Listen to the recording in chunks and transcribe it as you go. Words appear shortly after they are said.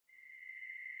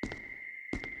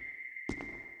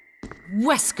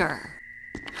Wesker!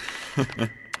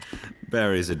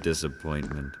 Barry's a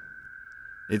disappointment.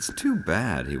 It's too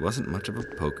bad he wasn't much of a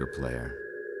poker player.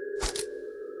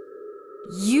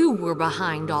 You were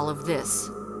behind all of this.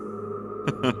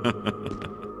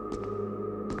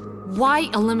 Why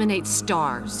eliminate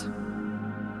stars?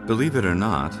 Believe it or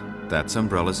not, that's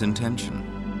Umbrella's intention.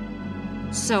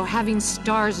 So having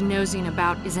stars nosing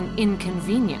about is an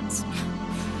inconvenience.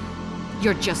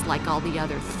 You're just like all the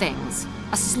other things.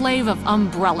 A slave of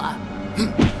Umbrella.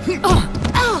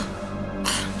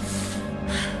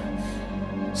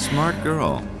 Smart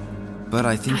girl, but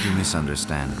I think you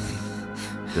misunderstand me.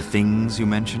 The things you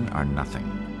mention are nothing.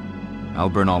 I'll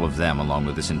burn all of them along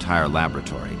with this entire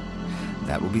laboratory.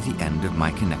 That will be the end of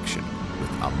my connection with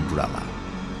Umbrella.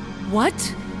 What?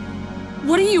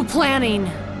 What are you planning?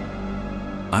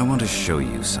 I want to show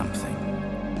you something.